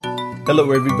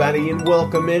Hello, everybody, and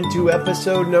welcome into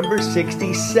episode number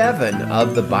 67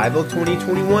 of the Bible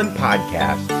 2021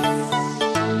 podcast.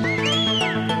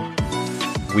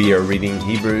 We are reading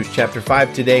Hebrews chapter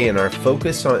 5 today, and our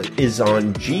focus is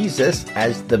on Jesus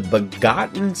as the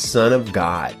begotten Son of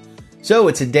God. So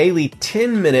it's a daily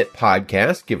 10-minute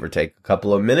podcast, give or take a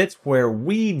couple of minutes, where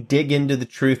we dig into the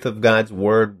truth of God's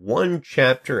Word one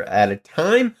chapter at a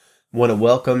time. I want to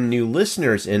welcome new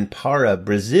listeners in Para,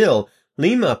 Brazil,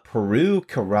 Lima, Peru,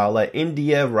 Kerala,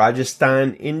 India,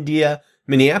 Rajasthan, India,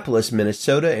 Minneapolis,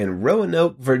 Minnesota, and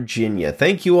Roanoke, Virginia.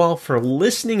 Thank you all for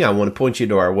listening. I want to point you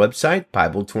to our website,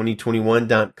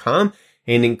 Bible2021.com,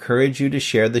 and encourage you to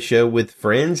share the show with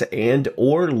friends and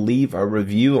or leave a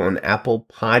review on Apple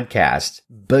Podcasts.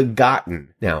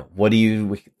 Begotten. Now, what do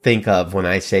you think of when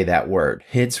I say that word?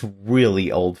 It's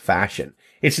really old-fashioned.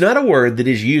 It's not a word that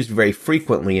is used very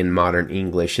frequently in modern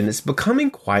English, and it's becoming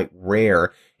quite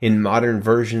rare in modern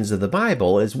versions of the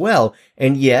Bible as well,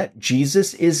 and yet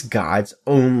Jesus is God's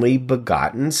only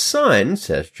begotten Son,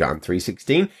 says John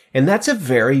 3:16, and that's a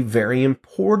very, very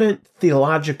important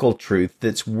theological truth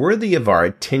that's worthy of our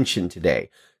attention today.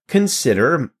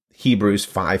 Consider Hebrews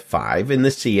 5:5 in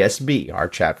the CSB, our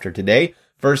chapter today.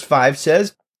 Verse 5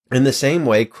 says, "In the same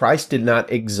way, Christ did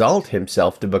not exalt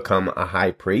himself to become a high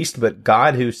priest, but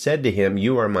God who said to him,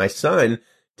 'You are my Son,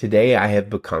 today I have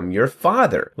become your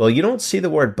father.'" Well, you don't see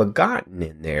the word begotten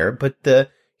in there, but the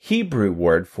Hebrew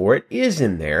word for it is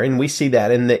in there, and we see that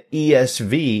in the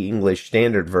ESV, English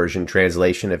Standard Version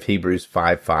translation of Hebrews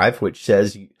 5:5, which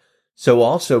says, "So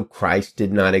also Christ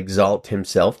did not exalt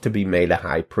himself to be made a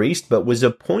high priest, but was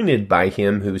appointed by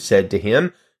him who said to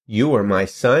him, 'You are my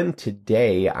Son,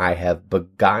 today I have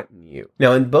begotten you.'"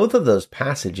 Now, in both of those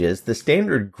passages, the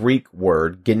standard Greek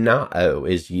word genao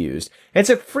is used. It's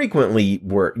a frequently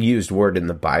used word in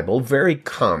the Bible, very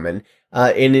common,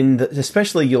 and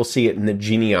especially you'll see it in the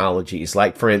genealogies.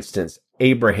 Like, for instance,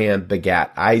 Abraham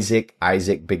begat Isaac,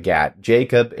 Isaac begat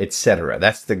Jacob, etc.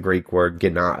 That's the Greek word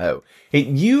genao. It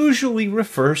usually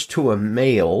refers to a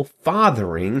male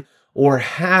fathering or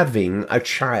having a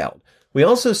child. We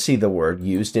also see the word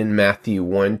used in Matthew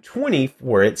 1:20,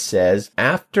 where it says,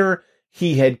 "After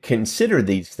he had considered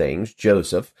these things,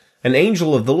 Joseph, an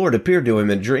angel of the Lord appeared to him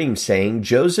in a dream, saying,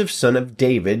 'Joseph, son of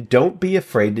David, don't be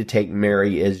afraid to take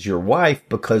Mary as your wife,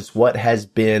 because what has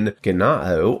been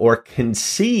genao, or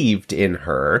conceived in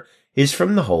her, is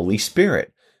from the Holy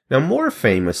Spirit.'" Now, more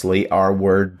famously, our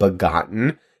word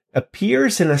begotten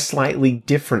appears in a slightly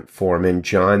different form in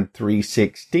John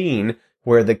 3:16,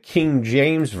 where the King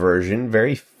James Version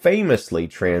very famously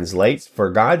translates, "For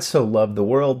God so loved the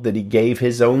world that he gave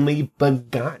his only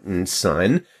begotten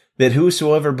Son, that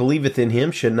whosoever believeth in him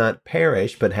should not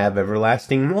perish, but have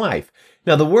everlasting life."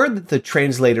 Now, the word that the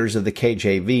translators of the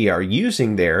KJV are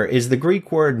using there is the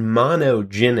Greek word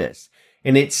monogenes,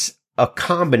 and it's a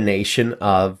combination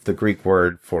of the Greek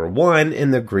word for one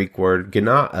and the Greek word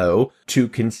genao, to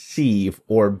conceive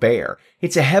or bear.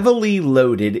 It's a heavily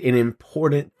loaded and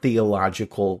important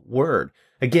theological word.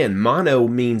 Again, mono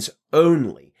means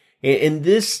only. And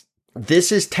this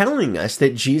is telling us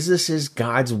that Jesus is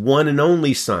God's one and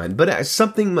only Son, but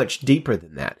something much deeper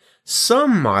than that.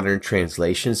 Some modern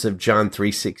translations of John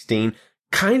 3:16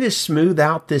 kind of smooth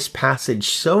out this passage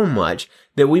so much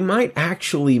that we might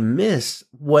actually miss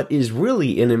what is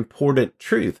really an important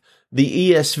truth.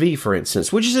 The ESV, for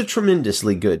instance, which is a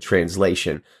tremendously good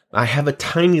translation. I have a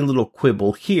tiny little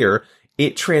quibble here.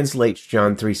 It translates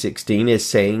John 3:16 as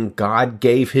saying God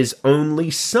gave his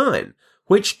only Son,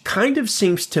 which kind of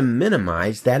seems to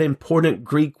minimize that important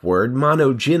Greek word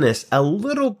monogenes a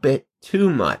little bit too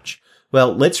much.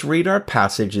 Well, let's read our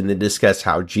passage and then discuss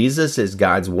how Jesus is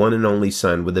God's one and only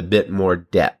Son with a bit more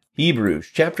depth. Hebrews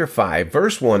chapter 5,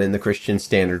 verse 1 in the Christian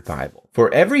Standard Bible.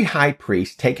 "For every high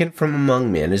priest taken from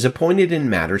among men is appointed in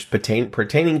matters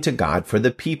pertaining to God for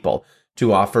the people,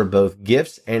 to offer both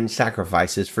gifts and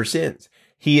sacrifices for sins.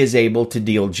 He is able to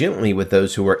deal gently with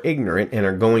those who are ignorant and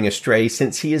are going astray,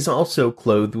 since he is also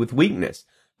clothed with weakness.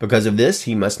 Because of this,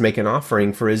 he must make an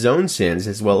offering for his own sins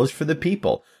as well as for the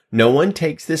people. No one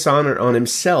takes this honor on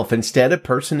himself. Instead, a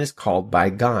person is called by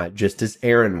God, just as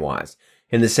Aaron was.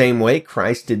 In the same way,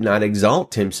 Christ did not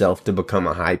exalt himself to become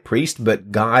a high priest,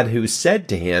 but God who said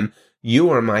to him, 'You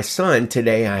are my Son,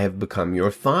 today I have become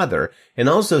your father,' and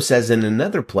also says in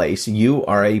another place, 'You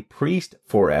are a priest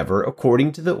forever,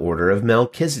 according to the order of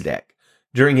Melchizedek.'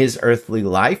 During his earthly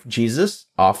life, Jesus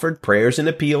offered prayers and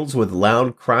appeals with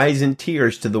loud cries and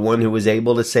tears to the one who was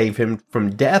able to save him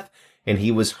from death, and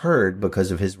he was heard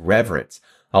because of his reverence.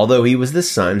 Although he was the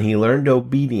Son, he learned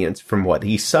obedience from what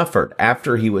he suffered.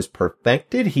 After he was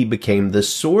perfected, he became the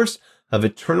source of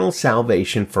eternal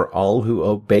salvation for all who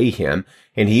obey him,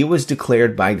 and he was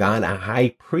declared by God a high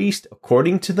priest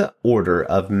according to the order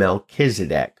of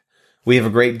Melchizedek. We have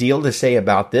a great deal to say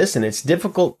about this, and it's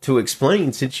difficult to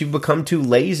explain since you've become too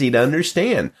lazy to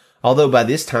understand. Although by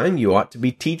this time you ought to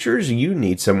be teachers, you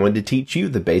need someone to teach you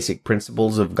the basic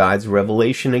principles of God's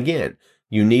revelation again.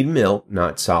 You need milk,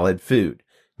 not solid food.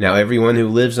 Now everyone who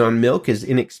lives on milk is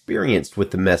inexperienced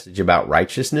with the message about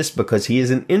righteousness because he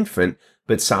is an infant,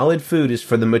 but solid food is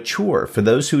for the mature, for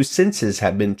those whose senses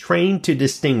have been trained to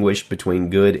distinguish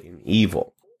between good and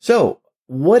evil. So,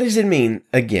 what does it mean,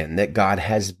 again, that God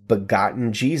has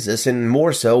begotten Jesus? And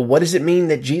more so, what does it mean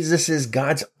that Jesus is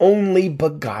God's only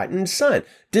begotten Son?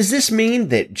 Does this mean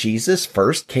that Jesus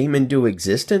first came into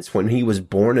existence when he was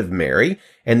born of Mary,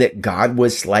 and that God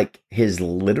was like his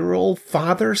literal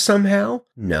father somehow?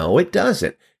 No, it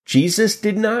doesn't. Jesus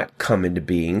did not come into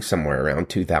being somewhere around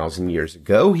 2,000 years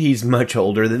ago. He's much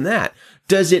older than that.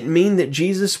 Does it mean that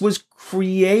Jesus was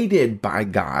created by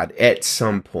God at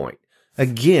some point?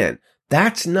 Again,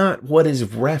 that's not what is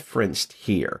referenced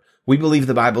here. We believe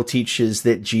the Bible teaches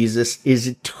that Jesus is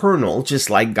eternal, just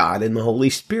like God and the Holy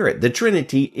Spirit. The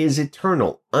Trinity is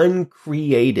eternal,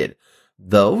 uncreated.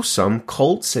 Though some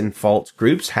cults and false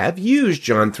groups have used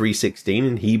John 3:16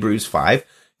 and Hebrews 5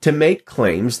 to make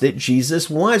claims that Jesus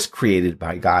was created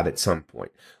by God at some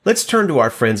point. Let's turn to our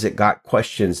friends at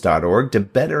gotquestions.org to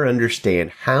better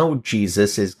understand how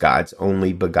Jesus is God's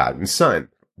only begotten Son.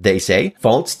 They say,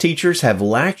 false teachers have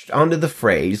latched onto the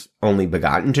phrase, only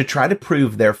begotten, to try to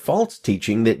prove their false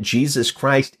teaching that Jesus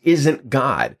Christ isn't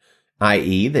God,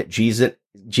 i.e. that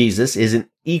Jesus isn't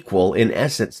equal in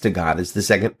essence to God as the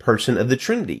second person of the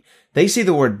Trinity. They see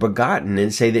the word begotten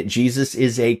and say that Jesus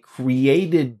is a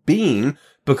created being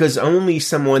because only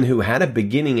someone who had a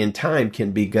beginning in time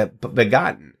can be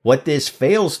begotten. What this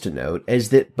fails to note is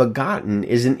that begotten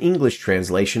is an English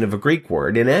translation of a Greek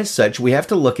word, and as such, we have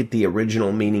to look at the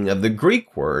original meaning of the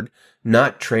Greek word,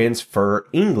 not transfer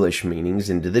English meanings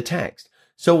into the text.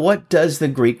 So what does the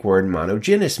Greek word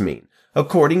monogenes mean?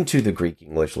 According to the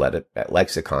Greek-English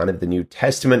lexicon of the New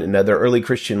Testament and other early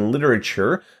Christian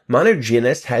literature,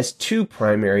 monogenes has two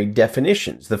primary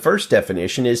definitions. The first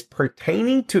definition is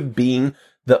pertaining to being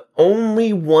the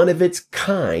only one of its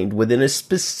kind within a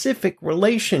specific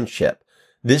relationship.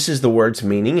 This is the word's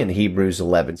meaning in Hebrews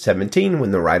 11:17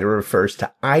 when the writer refers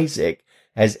to Isaac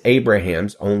as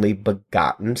Abraham's only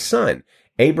begotten son.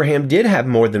 Abraham did have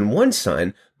more than one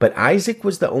son, but Isaac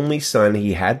was the only son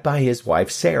he had by his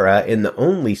wife Sarah and the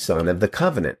only son of the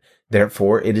covenant.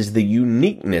 Therefore, it is the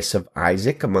uniqueness of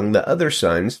Isaac among the other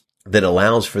sons that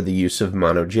allows for the use of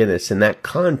monogenes in that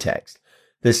context.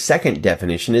 The second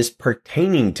definition is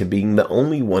pertaining to being the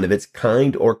only one of its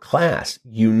kind or class,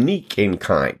 unique in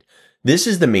kind. This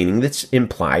is the meaning that's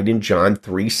implied in John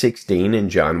 3:16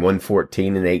 and John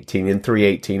 1:14 and 18 and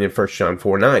 3:18 and 1 John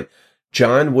 4:9.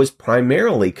 John was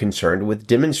primarily concerned with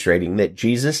demonstrating that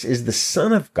Jesus is the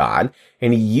Son of God,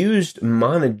 and he used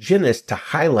monogenes to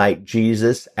highlight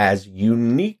Jesus as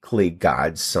uniquely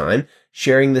God's Son,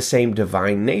 sharing the same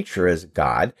divine nature as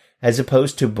God, as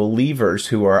opposed to believers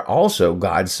who are also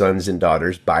God's sons and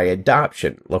daughters by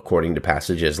adoption, according to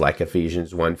passages like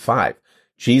Ephesians 1:5.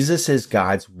 Jesus is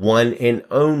God's one and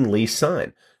only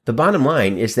Son. The bottom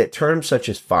line is that terms such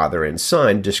as Father and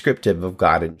Son, descriptive of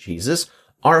God and Jesus,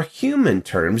 are human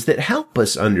terms that help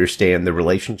us understand the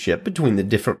relationship between the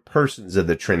different persons of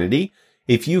the Trinity.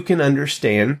 If you can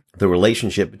understand the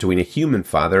relationship between a human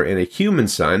father and a human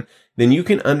son, then you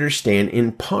can understand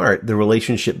in part the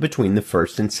relationship between the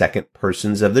first and second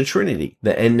persons of the Trinity.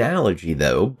 The analogy,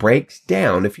 though, breaks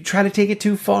down if you try to take it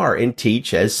too far and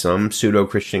teach, as some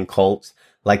pseudo-Christian cults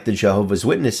like the Jehovah's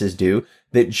Witnesses do,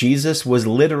 that Jesus was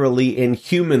literally and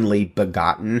humanly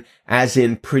begotten, as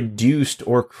in produced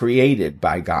or created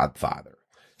by God Father.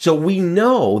 So we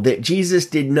know that Jesus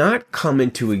did not come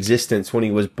into existence when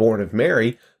he was born of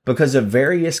Mary because of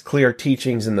various clear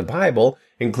teachings in the Bible,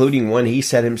 including one he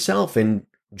said himself in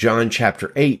John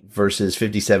chapter 8, verses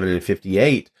 57 and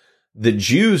 58. The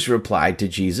Jews replied to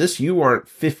Jesus, "You aren't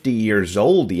 50 years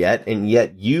old yet, and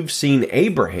yet you've seen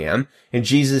Abraham." And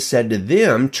Jesus said to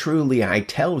them, "Truly I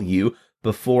tell you,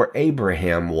 before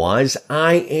Abraham was,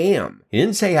 I am." He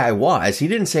didn't say I was. He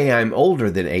didn't say I'm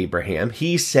older than Abraham.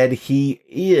 He said he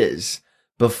is.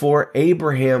 Before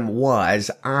Abraham was,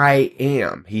 I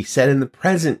am. He said in the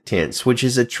present tense, which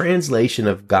is a translation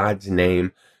of God's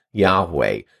name,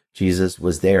 Yahweh. Jesus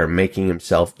was there making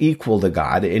himself equal to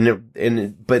God,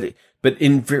 but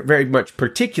in very much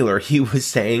particular, he was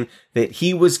saying that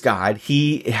he was God.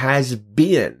 He has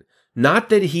been. Not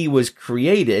that he was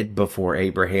created before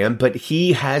Abraham, but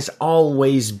he has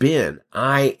always been.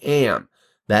 I am.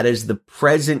 That is the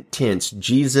present tense.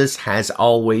 Jesus has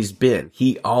always been.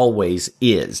 He always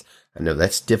is. I know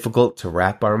that's difficult to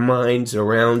wrap our minds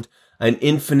around an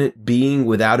infinite being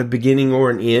without a beginning or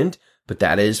an end, but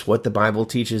that is what the Bible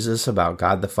teaches us about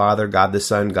God the Father, God the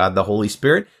Son, God the Holy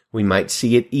Spirit. We might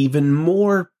see it even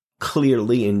more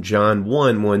clearly in John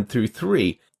 1 through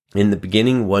 3. In the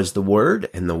beginning was the Word,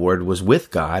 and the Word was with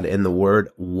God, and the Word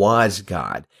was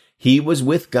God. He was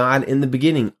with God in the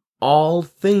beginning. All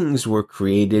things were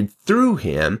created through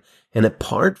him, and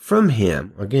apart from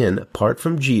him, again, apart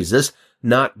from Jesus,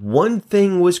 not one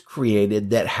thing was created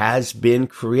that has been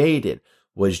created.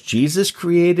 Was Jesus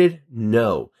created?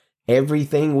 No.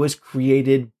 Everything was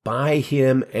created by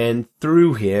him and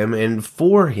through him and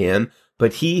for him,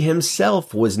 but he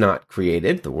himself was not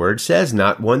created. The word says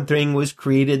not one thing was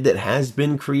created that has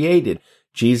been created.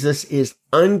 Jesus is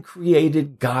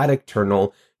uncreated God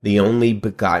eternal, the only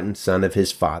begotten Son of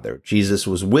his Father. Jesus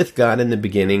was with God in the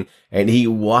beginning, and he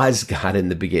was God in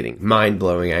the beginning.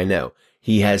 Mind-blowing, I know.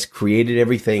 He has created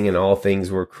everything, and all things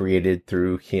were created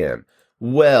through him.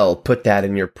 Well, put that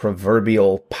in your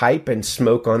proverbial pipe and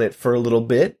smoke on it for a little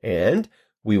bit, and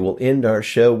we will end our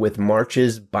show with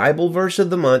March's Bible verse of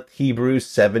the month, Hebrews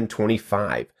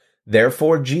 7:25.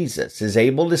 Therefore, Jesus is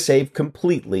able to save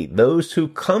completely those who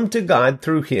come to God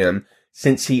through him,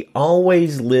 since he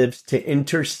always lives to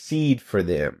intercede for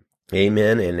them.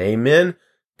 Amen and amen.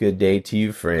 Good day to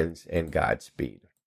you, friends, and Godspeed.